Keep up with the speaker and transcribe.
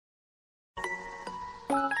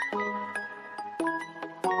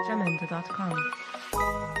Jamendo.com.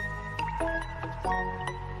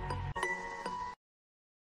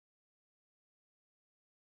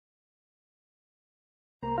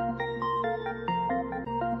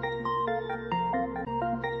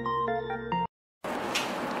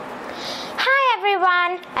 Hi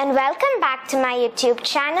everyone, and welcome back to my YouTube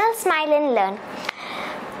channel Smile and Learn.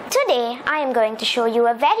 Today I am going to show you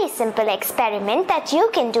a very simple experiment that you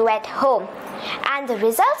can do at home, and the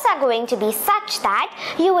results are going to be such that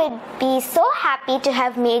you will be so happy to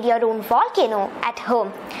have made your own volcano at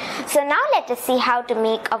home. So now let us see how to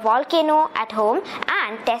make a volcano at home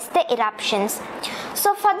and test the eruptions.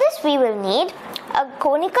 So for this we will need a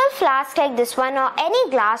conical flask like this one, or any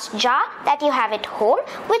glass jar that you have at home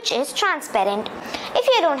which is transparent. If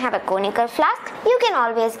you don't have a conical flask, you can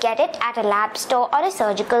always get it at a lab store or a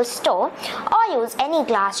surgical store, or use any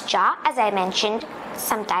glass jar as I mentioned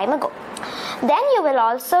some time ago. Then you will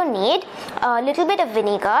also need a little bit of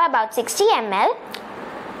vinegar, about 60 ml,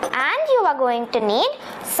 and you are going to need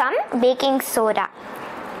some baking soda.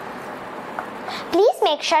 Please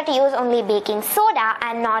make sure to use only baking soda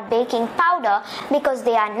and not baking powder, because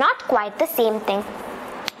they are not quite the same thing.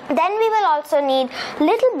 Then we will also need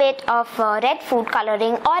little bit of red food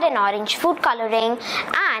coloring or an orange food coloring,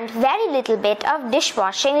 and very little bit of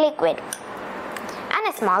dishwashing liquid,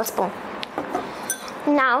 and a small spoon.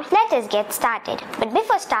 Now let us get started. But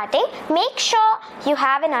before starting, make sure you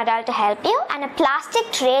have an adult to help you and a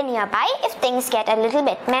plastic tray nearby if things get a little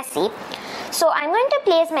bit messy. So I'm going to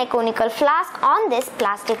place my conical flask on this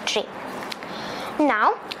plastic tray.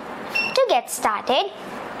 Now to get started,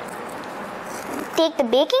 take the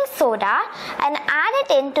baking soda and add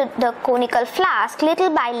it into the conical flask little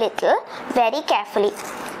by little, very carefully.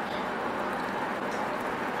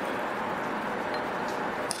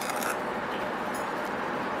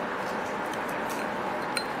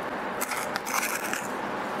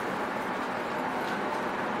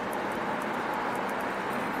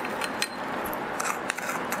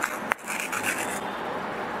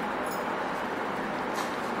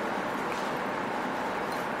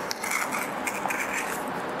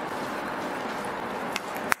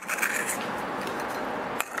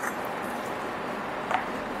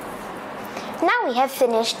 Now we have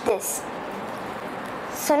finished this.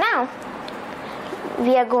 So now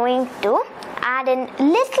we are going to add in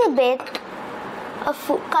little bit of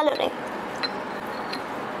food coloring.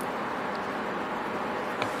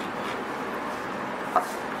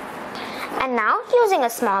 And now using a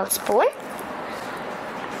small spoon,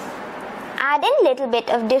 add in little bit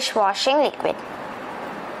of dishwashing liquid.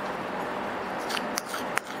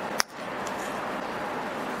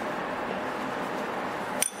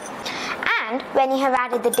 And when you have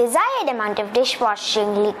added the desired amount of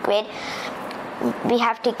dishwashing liquid, we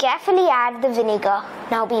have to carefully add the vinegar.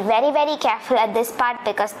 Now be very careful at this part,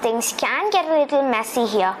 because things can get a little messy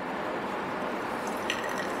here.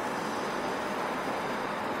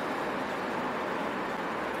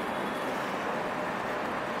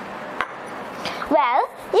 Well,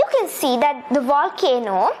 you can see that the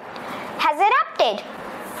volcano has erupted.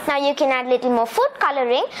 Now you can add little more food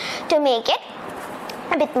coloring to make it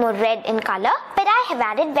a bit more red in color, but I have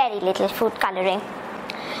added very little food coloring.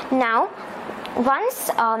 Now once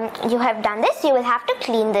you have done this, you will have to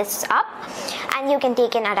clean this up, and you can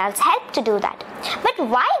take an adult's help to do that. But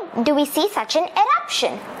why do we see such an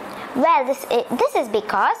eruption? Well, this is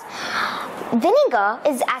because vinegar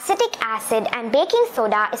is acetic acid and baking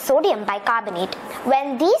soda is sodium bicarbonate.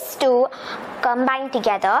 When these two combine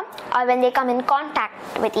together, or when they come in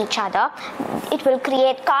contact with each other, it will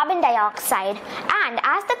create carbon dioxide, and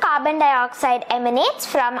as the carbon dioxide emanates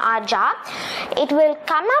from our jar, it will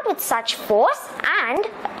come out with such force, and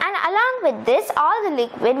along with this, all the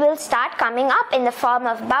liquid will start coming up in the form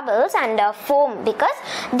of bubbles and foam, because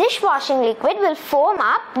dishwashing liquid will foam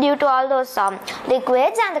up due to all those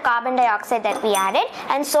liquids and the carbon dioxide that we added,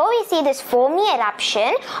 and so we see this foamy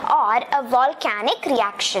eruption or a volcanic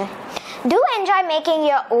reaction. Do enjoy making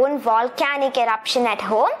your own volcanic eruption at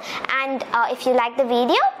home, and if you like the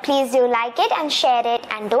video, please do like it and share it,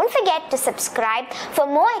 and don't forget to subscribe for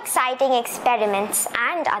more exciting experiments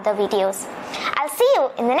and other videos. I'll see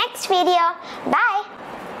you in the next video. Bye!